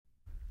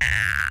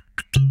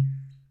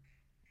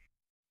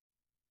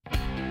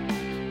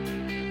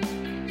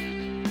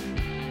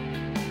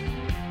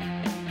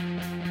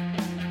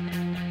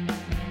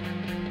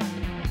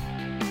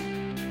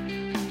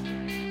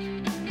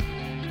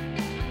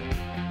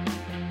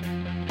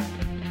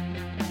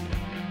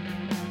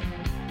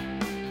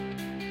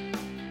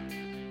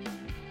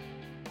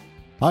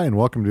Hi, and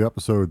welcome to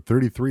episode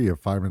 33 of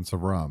 5 Minutes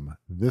of Rum.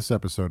 This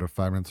episode of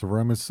 5 Minutes of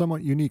Rum is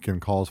somewhat unique and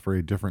calls for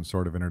a different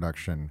sort of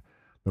introduction.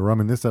 The rum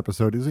in this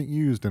episode isn't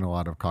used in a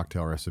lot of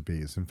cocktail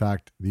recipes. In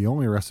fact, the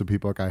only recipe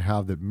book I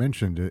have that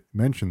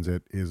mentions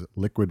it is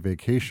Liquid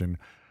Vacation,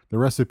 the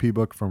recipe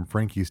book from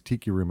Frankie's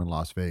Tiki Room in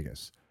Las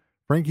Vegas.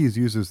 Frankie's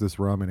uses this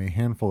rum in a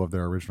handful of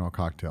their original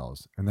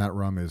cocktails, and that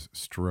rum is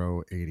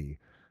Stroh 80.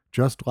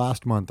 Just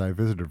last month, I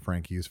visited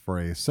Frankie's for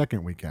a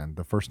second weekend,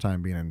 the first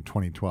time being in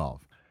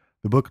 2012.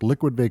 The book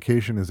Liquid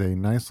Vacation is a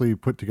nicely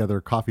put together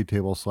coffee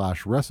table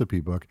 / recipe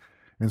book,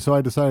 and so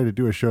I decided to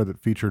do a show that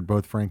featured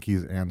both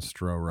Frankie's and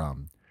Stroh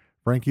rum.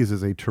 Frankie's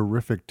is a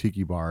terrific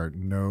tiki bar,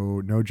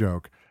 no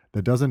joke,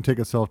 that doesn't take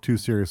itself too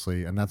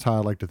seriously, and that's how I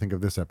like to think of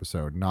this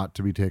episode, not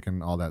to be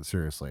taken all that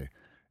seriously.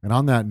 And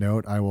on that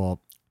note, I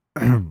will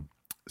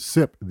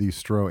sip the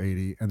Stroh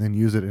 80 and then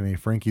use it in a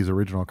Frankie's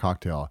original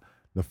cocktail,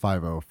 the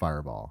 5-0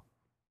 Fireball.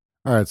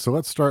 All right, so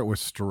let's start with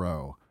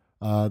Stroh.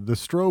 The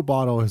Stroh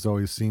bottle has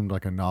always seemed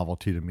like a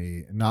novelty to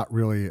me. Not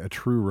really a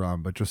true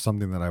rum, but just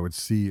something that I would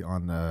see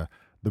on the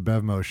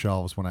Bevmo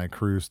shelves when I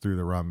cruised through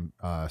the rum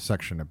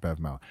section at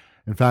Bevmo.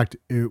 In fact,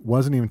 it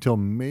wasn't even until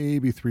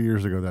maybe 3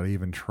 years ago that I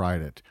even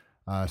tried it.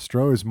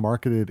 Stroh is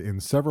marketed in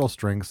several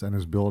strengths and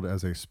is billed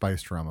as a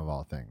spiced rum of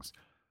all things.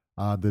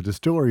 The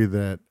distillery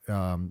that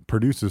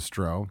produces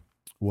Stroh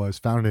was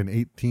founded in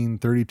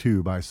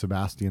 1832 by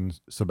Sebastian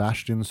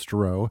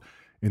Stroh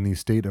in the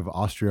state of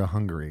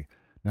Austria-Hungary.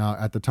 Now,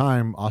 at the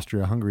time,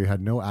 Austria-Hungary had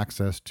no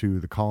access to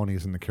the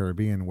colonies in the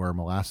Caribbean where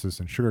molasses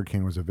and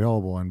sugarcane was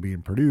available and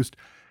being produced,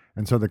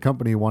 and so the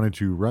company wanted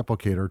to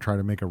replicate or try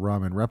to make a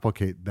rum and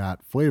replicate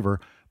that flavor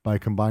by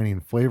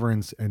combining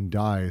flavorants and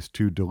dyes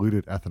to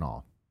diluted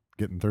ethanol.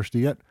 Getting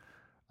thirsty yet?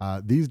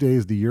 These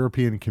days, the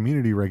European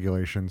Community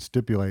regulations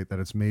stipulate that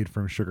it's made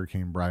from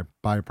sugarcane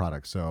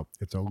byproducts, so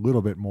it's a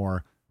little bit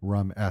more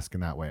rum-esque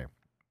in that way.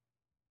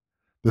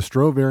 The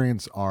Stroh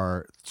variants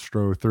are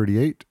Stroh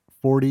 38,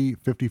 40,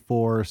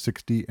 54,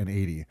 60, and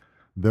 80.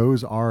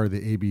 Those are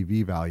the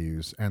ABV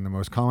values, and the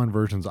most common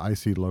versions I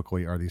see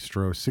locally are the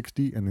Stroh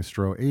 60 and the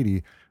Stroh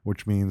 80,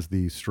 which means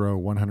the Stroh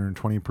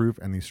 120 proof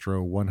and the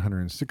Stroh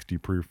 160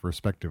 proof,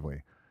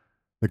 respectively.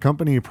 The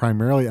company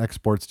primarily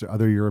exports to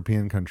other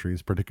European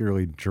countries,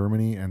 particularly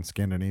Germany and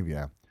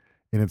Scandinavia.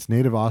 In its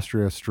native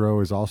Austria,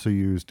 Stroh is also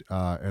used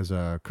as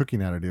a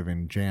cooking additive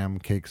in jam,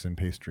 cakes, and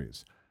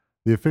pastries.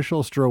 The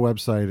official Stroh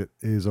website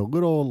is a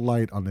little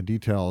light on the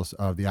details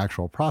of the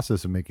actual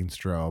process of making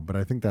Stroh, but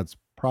I think that's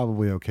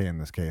probably okay in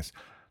this case.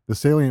 The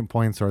salient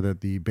points are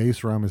that the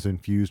base rum is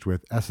infused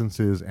with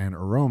essences and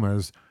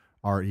aromas,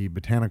 re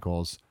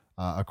botanicals,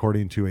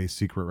 according to a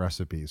secret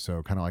recipe.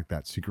 So kind of like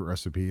that secret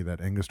recipe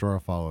that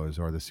Angostura follows,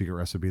 or the secret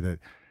recipe that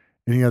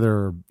any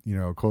other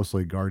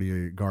closely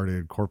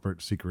guarded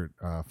corporate secret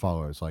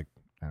follows.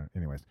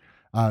 Anyways,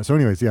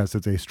 yes,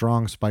 it's a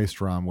strong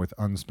spiced rum with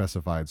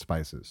unspecified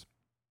spices.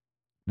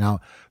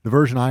 Now, the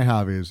version I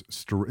have is the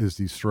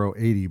Stroh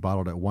 80,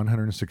 bottled at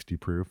 160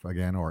 proof,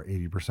 again, or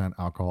 80%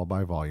 alcohol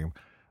by volume.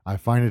 I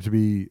find it to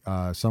be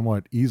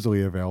somewhat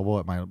easily available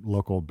at my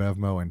local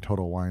Bevmo and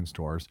Total Wine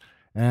stores,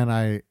 and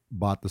I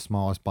bought the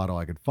smallest bottle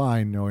I could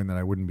find, knowing that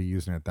I wouldn't be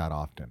using it that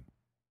often.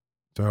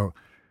 So,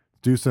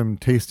 do some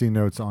tasting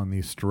notes on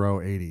the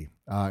Stroh 80.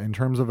 In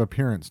terms of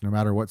appearance, no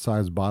matter what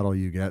size bottle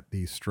you get,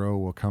 the Stroh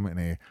will come in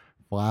a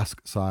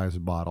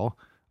flask-sized bottle.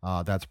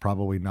 That's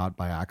probably not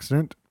by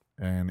accident,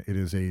 and it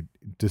is a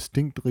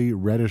distinctly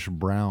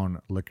reddish-brown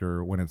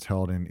liquor when it's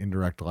held in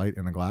indirect light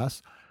in a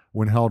glass.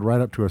 When held right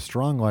up to a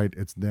strong light,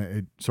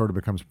 it sort of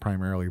becomes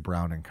primarily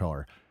brown in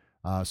color.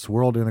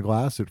 Swirled in a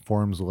glass, it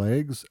forms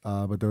legs,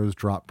 but those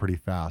drop pretty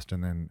fast,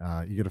 and then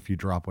you get a few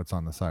droplets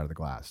on the side of the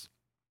glass.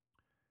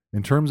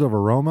 In terms of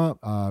aroma,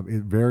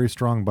 very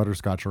strong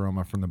butterscotch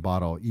aroma from the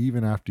bottle,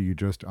 even after you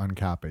just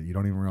uncap it. You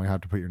don't even really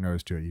have to put your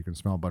nose to it. You can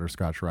smell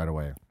butterscotch right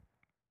away.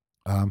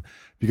 If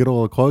you get a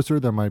little closer,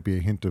 there might be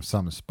a hint of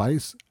some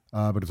spice,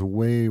 but it's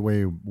way,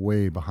 way,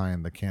 way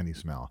behind the candy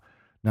smell.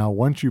 Now,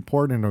 once you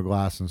pour it into a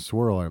glass and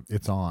swirl it,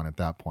 it's on at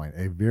that point.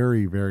 A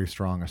very, very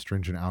strong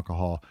astringent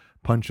alcohol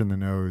punch in the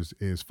nose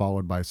is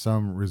followed by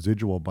some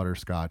residual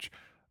butterscotch,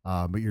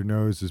 but your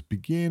nose is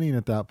beginning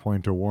at that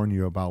point to warn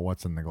you about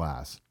what's in the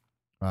glass.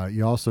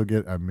 You also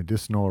get a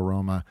medicinal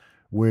aroma,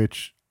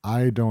 which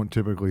I don't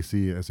typically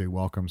see as a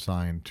welcome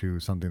sign to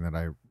something that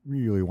I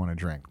really want to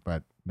drink,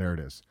 but there it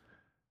is.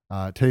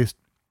 Taste.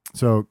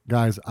 So,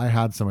 guys, I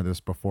had some of this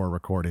before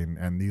recording,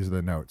 and these are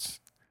the notes.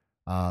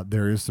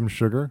 There is some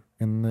sugar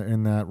in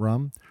that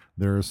rum.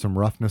 There is some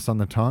roughness on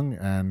the tongue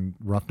and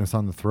roughness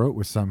on the throat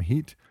with some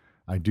heat.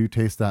 I do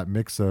taste that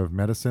mix of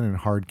medicine and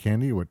hard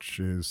candy, which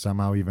is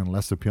somehow even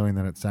less appealing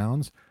than it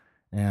sounds.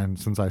 And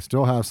since I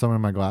still have some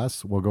in my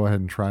glass, we'll go ahead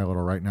and try a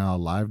little right now,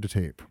 live to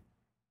tape.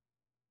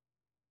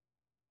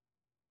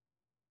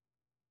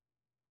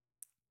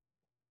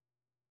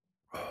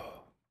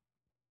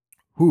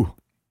 Whew.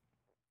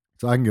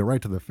 So I can get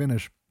right to the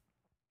finish.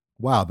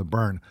 Wow, the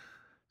burn.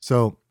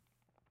 So,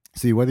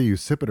 see, whether you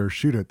sip it or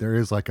shoot it, there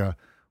is like a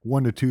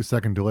 1 to 2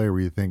 second delay where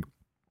you think,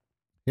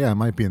 Yeah, it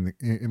might be in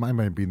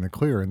the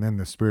clear, and then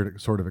the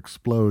spirit sort of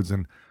explodes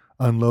and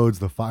unloads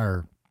the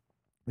fire,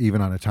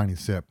 even on a tiny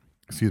sip.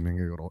 Excuse me, I'm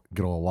gonna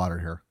get a little water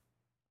here.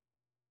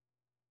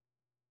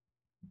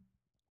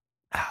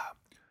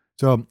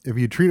 So, if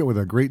you treat it with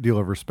a great deal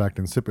of respect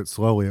and sip it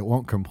slowly, it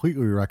won't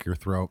completely wreck your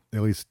throat,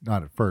 at least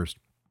not at first,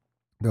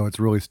 though it's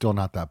really still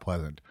not that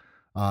pleasant.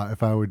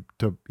 If I would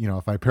to,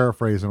 if I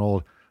paraphrase an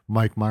old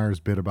Mike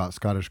Myers bit about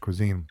Scottish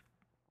cuisine,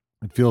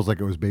 it feels like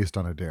it was based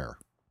on a dare.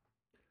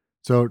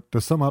 So, to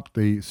sum up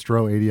the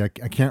Stro 80,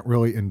 I can't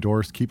really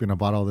endorse keeping a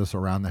bottle of this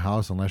around the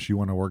house unless you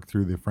want to work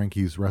through the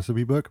Frankie's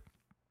recipe book.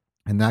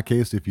 In that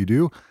case, if you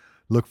do,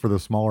 look for the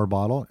smaller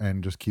bottle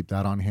and just keep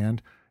that on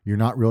hand. You're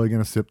not really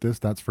going to sip this,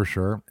 that's for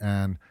sure.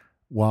 And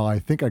while I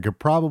think I could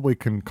probably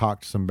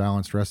concoct some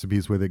balanced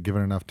recipes with it,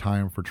 given enough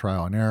time for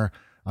trial and error,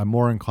 I'm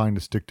more inclined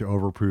to stick to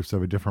overproofs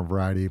of a different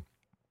variety,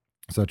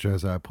 such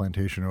as a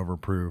plantation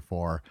overproof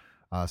or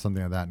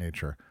something of that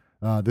nature.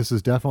 This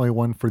is definitely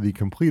one for the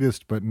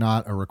completist, but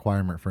not a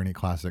requirement for any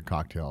classic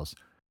cocktails.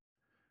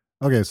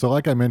 Okay, so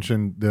like I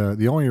mentioned,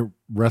 the only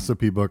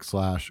recipe book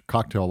slash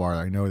cocktail bar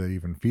I know that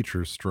even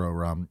features Stro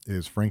rum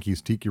is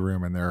Frankie's Tiki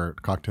Room and their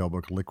cocktail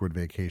book Liquid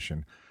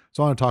Vacation.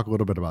 So I want to talk a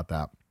little bit about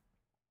that.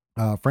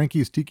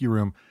 Frankie's Tiki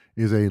Room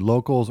is a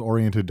locals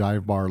oriented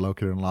dive bar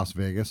located in Las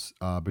Vegas,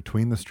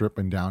 between the Strip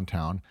and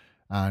downtown.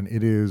 And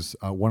it is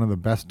one of the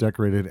best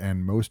decorated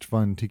and most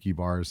fun tiki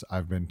bars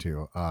I've been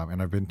to,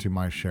 and I've been to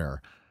my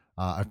share.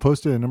 I've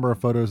posted a number of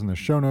photos in the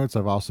show notes.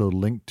 I've also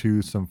linked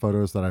to some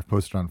photos that I've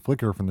posted on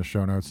Flickr from the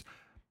show notes.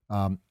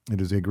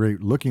 It is a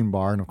great looking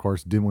bar and, of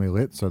course, dimly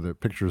lit, so the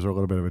pictures are a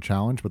little bit of a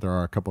challenge, but there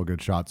are a couple of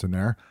good shots in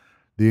there.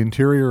 The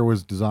interior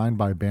was designed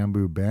by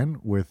Bamboo Ben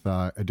with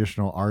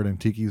additional art and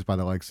tikis by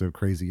the likes of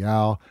Crazy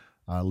Al,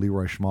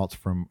 Leroy Schmaltz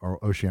from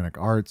Oceanic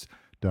Arts,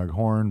 Doug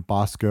Horn,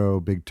 Bosco,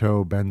 Big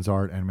Toe, Ben's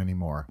Art, and many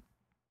more.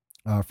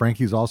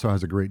 Frankie's also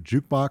has a great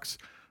jukebox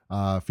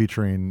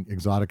featuring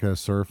Exotica,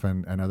 surf,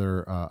 and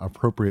other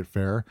appropriate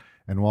fare.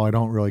 And while I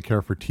don't really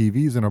care for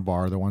TVs in a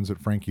bar, the ones at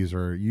Frankie's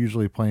are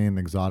usually playing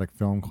exotic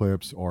film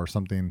clips or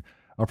something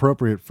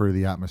appropriate for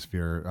the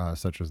atmosphere,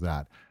 such as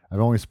that. I've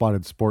only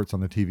spotted sports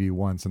on the TV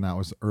once, and that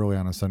was early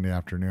on a Sunday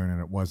afternoon,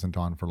 and it wasn't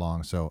on for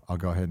long. So I'll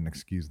go ahead and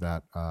excuse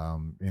that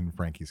in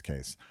Frankie's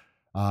case.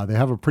 They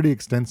have a pretty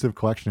extensive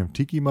collection of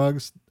tiki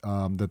mugs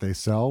that they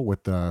sell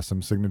with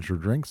some signature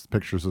drinks.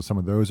 Pictures of some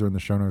of those are in the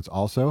show notes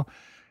also.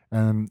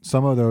 And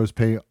some of those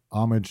pay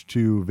homage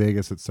to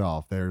Vegas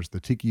itself. There's the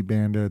Tiki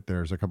Bandit.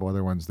 There's a couple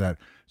other ones that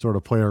sort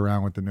of play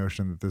around with the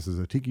notion that this is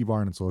a tiki bar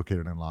and it's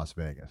located in Las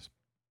Vegas.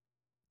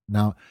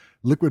 Now,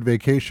 Liquid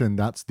Vacation,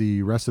 that's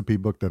the recipe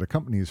book that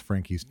accompanies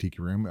Frankie's Tiki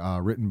Room,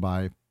 written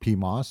by P.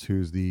 Moss,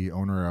 who's the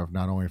owner of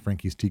not only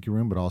Frankie's Tiki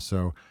Room, but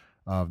also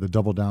of the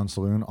Double Down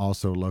Saloon,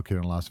 also located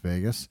in Las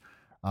Vegas.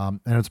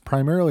 And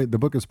the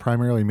book is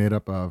primarily made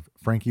up of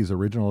Frankie's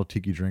original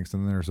tiki drinks,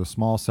 and then there's a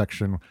small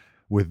section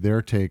with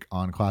their take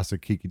on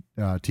classic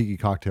tiki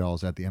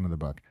cocktails at the end of the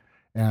book.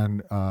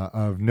 And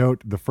of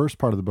note, the first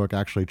part of the book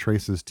actually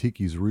traces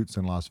tiki's roots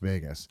in Las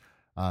Vegas.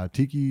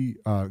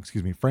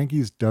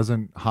 Frankie's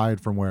doesn't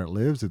hide from where it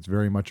lives. It's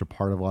very much a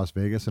part of Las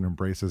Vegas and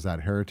embraces that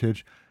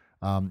heritage.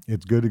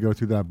 It's good to go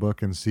through that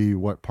book and see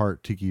what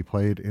part tiki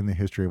played in the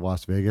history of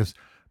Las Vegas,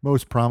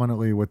 most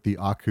prominently with the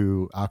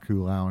Aku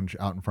Lounge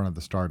out in front of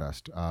the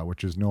Stardust,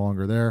 which is no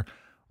longer there.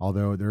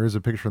 Although there is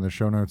a picture in the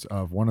show notes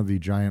of one of the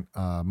giant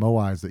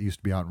moais that used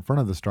to be out in front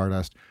of the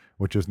Stardust,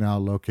 which is now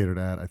located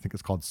at, I think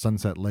it's called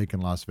Sunset Lake in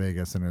Las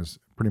Vegas, and is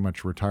pretty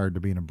much retired to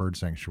being a bird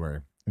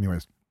sanctuary.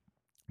 Anyways,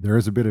 there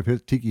is a bit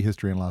of tiki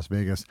history in Las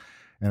Vegas,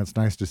 and it's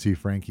nice to see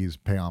Frankie's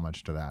pay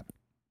homage to that.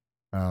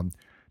 Um,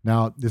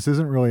 Now, this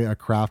isn't really a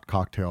craft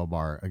cocktail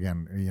bar.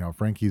 Again,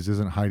 Frankie's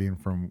isn't hiding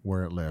from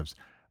where it lives.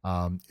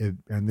 And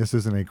this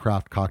isn't a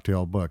craft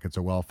cocktail book. It's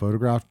a well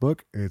photographed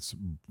book. It's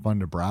fun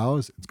to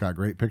browse. It's got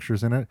great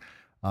pictures in it.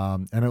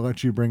 And it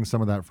lets you bring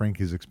some of that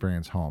Frankie's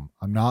experience home.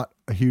 I'm not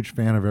a huge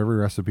fan of every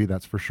recipe,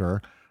 that's for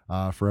sure.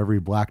 For every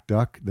black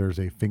duck, there's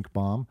a Fink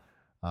bomb.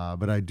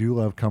 But I do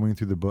love combing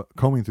through the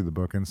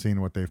book and seeing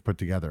what they've put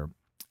together.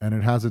 And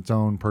it has its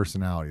own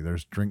personality.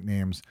 There's drink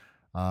names,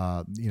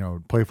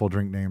 playful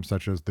drink names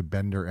such as the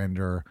Bender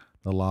Ender,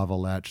 the Lava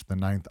Lech, the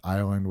Ninth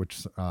Island,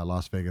 which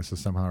Las Vegas is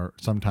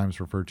sometimes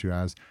referred to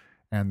as,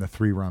 and the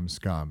Three Rum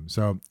Scum.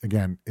 So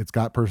again, it's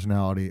got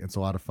personality. It's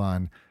a lot of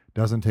fun.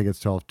 Doesn't take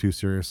itself too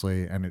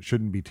seriously, and it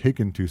shouldn't be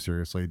taken too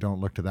seriously. Don't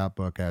look to that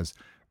book as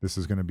this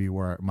is going to be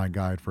where my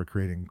guide for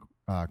creating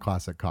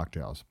classic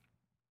cocktails.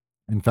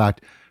 In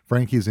fact,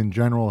 Frankie's in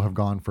general have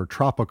gone for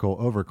tropical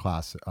over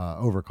classic,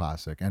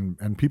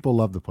 and people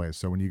love the place.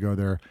 So when you go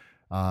there,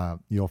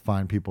 you'll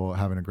find people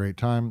having a great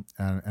time.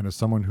 And as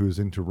someone who's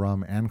into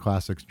rum and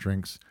classics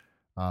drinks,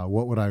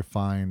 what would I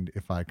find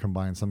if I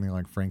combine something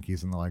like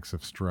Frankie's and the likes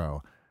of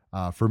Stro?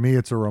 For me,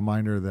 it's a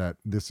reminder that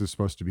this is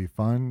supposed to be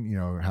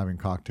fun. Having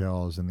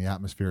cocktails and the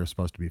atmosphere is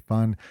supposed to be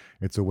fun.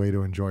 It's a way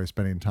to enjoy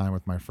spending time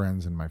with my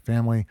friends and my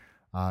family.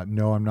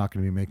 No, I'm not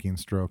going to be making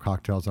Stro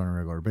cocktails on a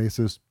regular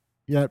basis,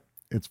 yet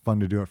it's fun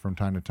to do it from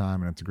time to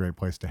time, and it's a great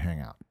place to hang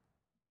out.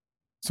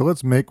 So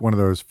let's make one of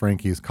those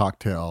Frankie's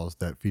cocktails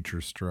that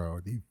features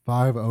Stro, the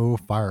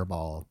 5-0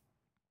 Fireball.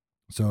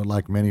 So,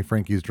 like many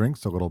Frankie's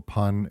drinks, a little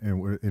pun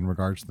in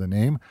regards to the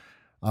name.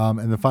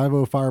 And the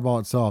 5-0 Fireball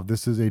itself,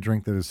 this is a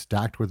drink that is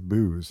stacked with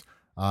booze.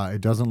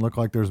 It doesn't look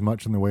like there's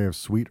much in the way of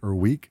sweet or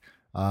weak,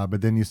 but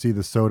then you see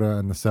the soda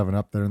and the 7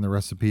 Up there in the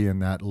recipe,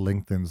 and that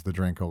lengthens the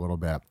drink a little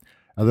bit.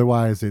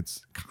 Otherwise,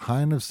 it's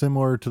kind of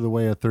similar to the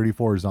way a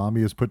 34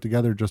 Zombie is put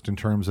together, just in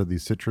terms of the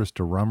citrus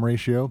to rum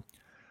ratio.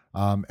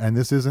 And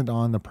this isn't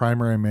on the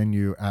primary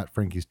menu at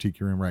Frankie's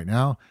Tiki Room right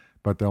now,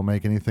 but they'll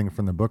make anything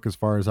from the book as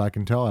far as I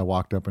can tell. I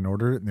walked up and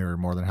ordered it, and they were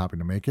more than happy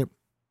to make it.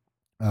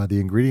 The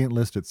ingredient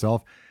list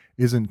itself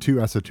isn't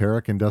too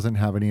esoteric and doesn't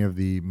have any of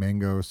the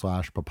mango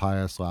slash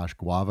papaya slash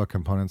guava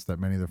components that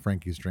many of the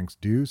Frankie's drinks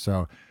do.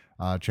 So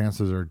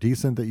chances are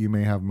decent that you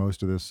may have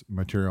most of this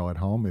material at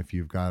home if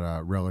you've got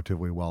a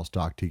relatively well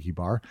stocked tiki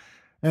bar.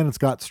 And it's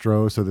got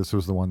Stro, so this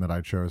was the one that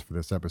I chose for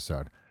this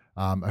episode.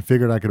 I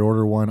figured I could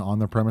order one on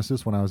the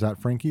premises when I was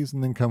at Frankie's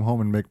and then come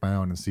home and make my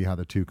own and see how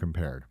the two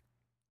compared.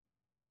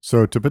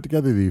 So to put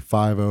together the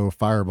 5-0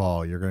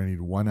 Fireball, you're going to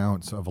need 1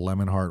 ounce of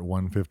Lemon Heart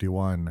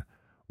 151,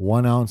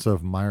 1 ounce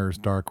of Myers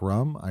Dark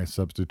Rum. I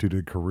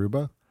substituted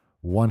Karuba.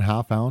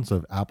 1/2 ounce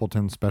of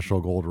Appleton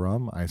Special Gold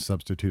Rum. I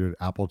substituted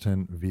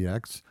Appleton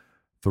VX.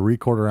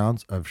 3/4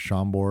 ounce of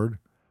Chambord.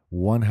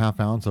 1/2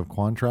 ounce of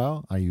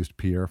Cointreau. I used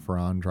Pierre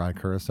Ferrand Dry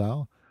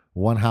Curacao.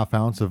 1/2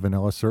 ounce of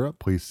vanilla syrup.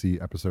 Please see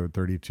episode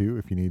 32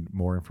 if you need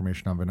more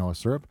information on vanilla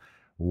syrup.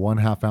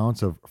 1/2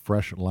 ounce of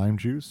fresh lime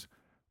juice.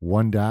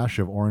 1 dash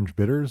of orange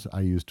bitters.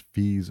 I used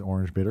Fee's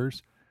orange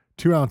bitters.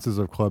 2 ounces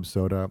of club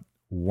soda.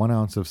 1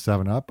 ounce of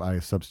 7 Up. I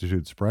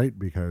substituted Sprite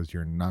because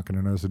you're not going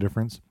to notice a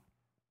difference.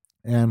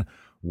 And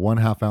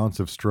 1/2 ounce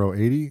of Stro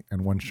 80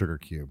 and 1 sugar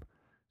cube.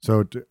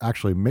 So to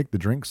actually make the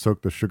drink,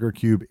 soak the sugar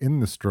cube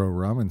in the Stro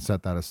rum and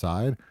set that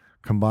aside.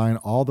 Combine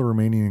all the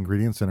remaining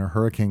ingredients in a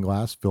hurricane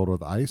glass filled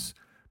with ice.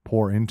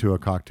 Pour into a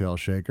cocktail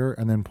shaker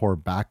and then pour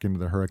back into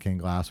the hurricane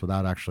glass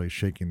without actually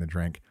shaking the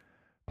drink.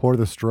 Pour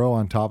the Stro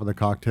on top of the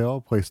cocktail,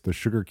 place the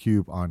sugar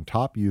cube on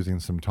top using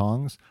some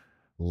tongs,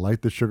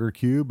 light the sugar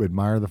cube,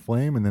 admire the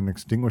flame, and then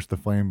extinguish the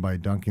flame by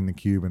dunking the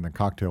cube in the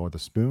cocktail with a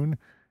spoon,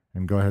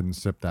 and go ahead and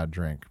sip that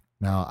drink.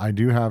 Now, I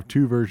do have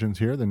 2 versions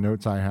here, the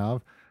notes I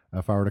have,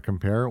 if I were to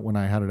compare when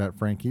I had it at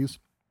Frankie's.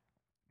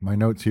 My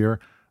notes here,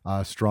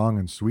 strong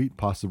and sweet,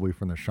 possibly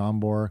from the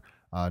Chambord,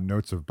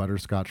 notes of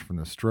butterscotch from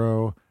the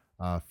Stro,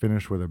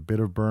 finish with a bit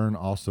of burn,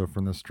 also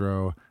from the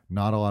Stro,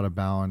 not a lot of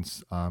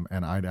balance,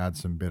 and I'd add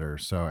some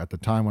bitters. So at the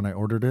time when I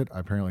ordered it, I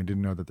apparently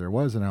didn't know that there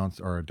was an ounce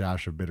or a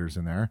dash of bitters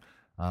in there,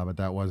 but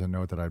that was a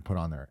note that I'd put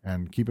on there.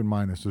 And keep in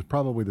mind, this was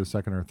probably the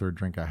second or third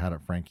drink I had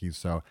at Frankie's,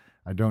 so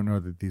I don't know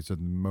that these are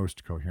the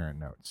most coherent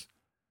notes.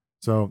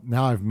 So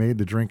now I've made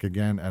the drink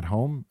again at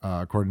home,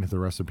 according to the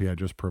recipe I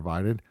just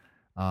provided.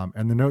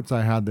 And the notes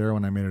I had there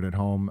when I made it at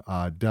home,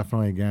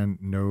 definitely again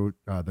note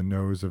the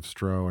nose of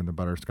Stro and the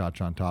butterscotch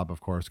on top,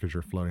 of course, because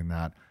you're floating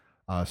that.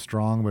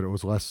 Strong, but it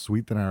was less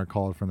sweet than I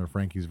recalled from the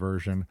Frankie's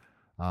version.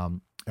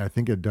 I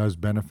think it does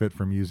benefit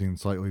from using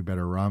slightly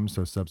better rum,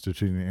 so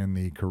substituting in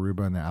the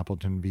Karuba and the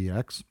Appleton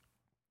VX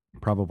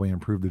probably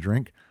improved the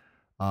drink.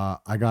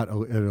 I got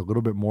it a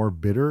little bit more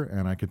bitter,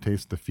 and I could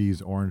taste the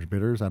Fee's orange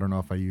bitters. I don't know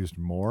if I used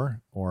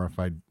more or if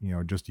I,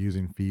 just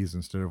using Fee's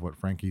instead of what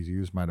Frankie's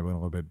used might have been a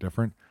little bit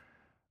different.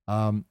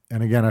 And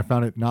again, I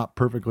found it not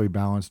perfectly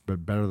balanced,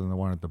 but better than the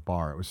one at the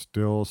bar. It was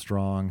still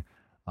strong,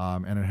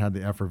 and it had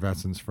the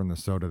effervescence from the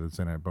soda that's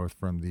in it, both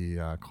from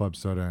the club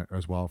soda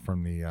as well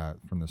from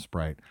the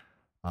Sprite.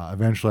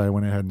 Eventually, I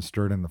went ahead and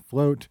stirred in the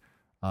float.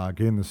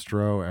 Getting the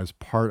Stro as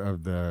part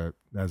of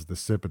as the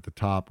sip at the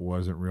top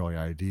wasn't really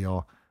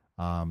ideal.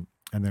 And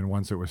then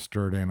once it was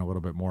stirred in, a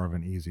little bit more of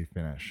an easy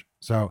finish.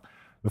 So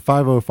the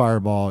 5-0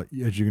 Fireball,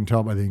 as you can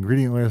tell by the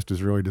ingredient list,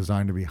 is really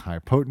designed to be high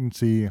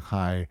potency,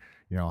 high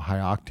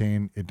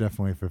octane. It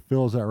definitely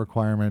fulfills that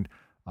requirement.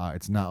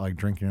 It's not like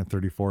drinking a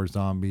 34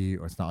 Zombie,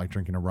 or it's not like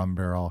drinking a rum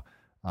barrel,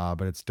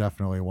 but it's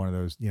definitely one of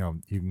those, you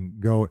can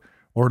go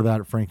order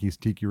that at Frankie's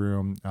Tiki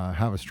Room,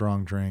 have a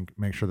strong drink,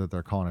 make sure that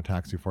they're calling a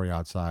taxi for you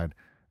outside,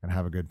 and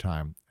have a good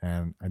time.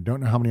 And I don't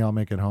know how many I'll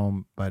make at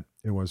home, but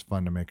it was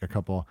fun to make a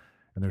couple,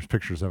 and there's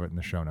pictures of it in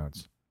the show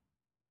notes.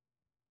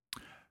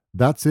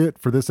 That's it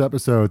for this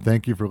episode.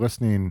 Thank you for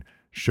listening.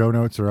 Show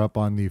notes are up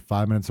on the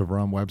 5 Minutes of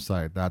Rum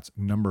website. That's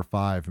number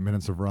 5,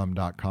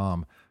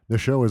 minutesofrum.com. The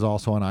show is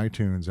also on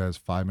iTunes as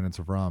 5 Minutes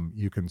of Rum.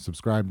 You can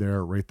subscribe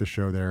there, rate the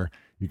show there.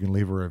 You can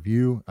leave a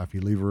review. If you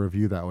leave a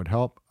review, that would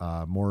help.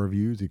 More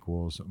reviews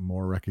equals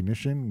more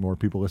recognition, more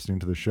people listening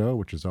to the show,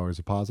 which is always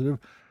a positive.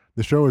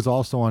 The show is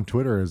also on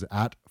Twitter as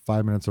at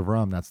 5 Minutes of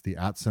Rum. That's the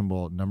at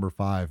symbol, number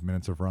 5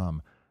 Minutes of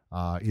Rum.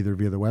 Either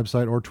via the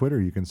website or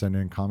Twitter, you can send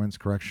in comments,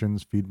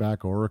 corrections,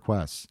 feedback, or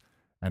requests.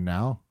 And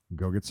now,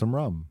 go get some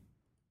rum.